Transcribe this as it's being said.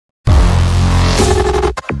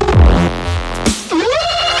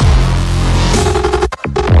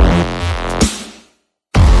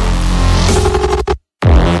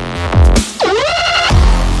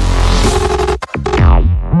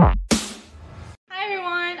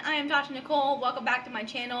Josh and Nicole. Welcome back to my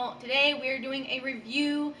channel. Today we are doing a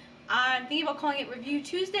review. I'm thinking about calling it Review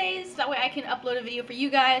Tuesdays. That way I can upload a video for you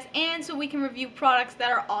guys and so we can review products that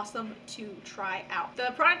are awesome to try out.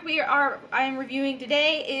 The product I am reviewing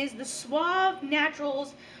today is the Suave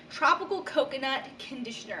Naturals Tropical Coconut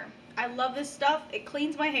Conditioner. I love this stuff. It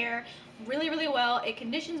cleans my hair really, really well. It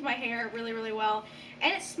conditions my hair really, really well.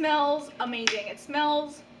 And it smells amazing. It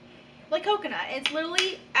smells like coconut. It's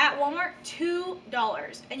literally at Walmart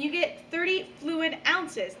 $2 and you get 30 fluid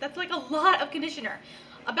ounces. That's like a lot of conditioner.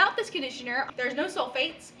 About this conditioner, there's no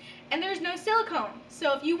sulfates and there's no silicone.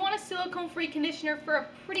 So if you want a silicone-free conditioner for a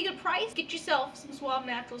pretty good price, get yourself some Suave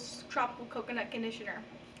Naturals Tropical Coconut Conditioner.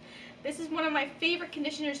 This is one of my favorite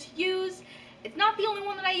conditioners to use. It's not the only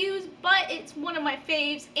one that I use, but it's one of my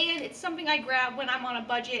faves, and it's something I grab when I'm on a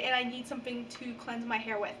budget and I need something to cleanse my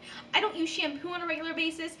hair with. I don't use shampoo on a regular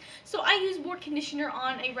basis, so I use more conditioner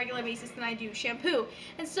on a regular basis than I do shampoo.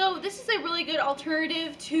 And so this is a really good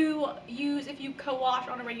alternative to use if you co-wash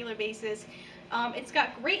on a regular basis. It's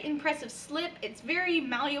got great impressive slip. It's very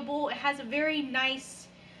malleable. It has a very nice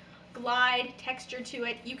glide texture to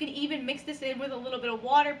it. You can even mix this in with a little bit of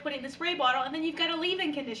water, put it in the spray bottle, and then you've got a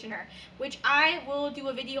leave-in conditioner, which I will do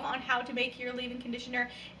a video on how to make your leave-in conditioner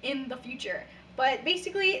in the future. But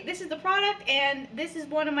basically, this is the product, and this is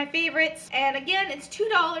one of my favorites. And again, it's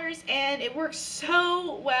 $2, and it works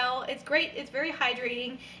so well. It's great. It's very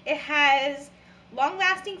hydrating. It has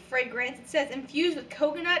long-lasting fragrance. It says infused with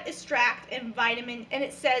coconut extract and vitamin, and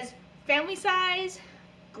it says family size,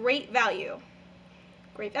 great value.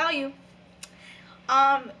 Great value.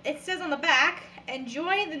 It says on the back,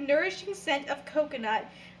 enjoy the nourishing scent of coconut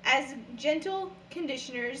as gentle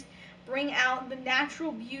conditioners bring out the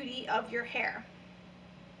natural beauty of your hair.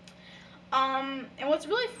 And what's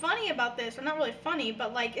really funny about this, or not really funny,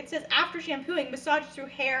 but like it says after shampooing, massage through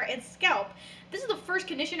hair and scalp. This is the first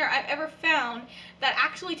conditioner I've ever found that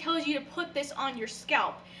actually tells you to put this on your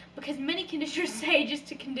scalp, because many conditioners say just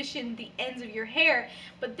to condition the ends of your hair,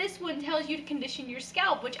 but this one tells you to condition your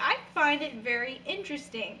scalp, which I find it very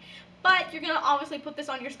interesting. But you're going to obviously put this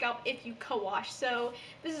on your scalp if you co-wash. So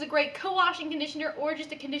this is a great co-washing conditioner, or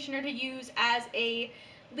just a conditioner to use as a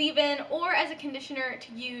leave-in or as a conditioner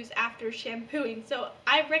to use after shampooing. So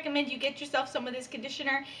I recommend you get yourself some of this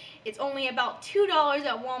conditioner. It's only about $2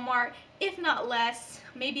 at Walmart, if not less,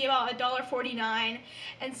 maybe about $1.49.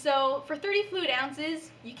 And so for 30 fluid ounces,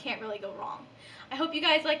 you can't really go wrong. I hope you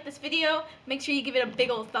guys like this video. Make sure you give it a big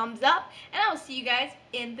old thumbs up, and I will see you guys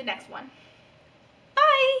in the next one.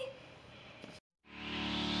 Bye!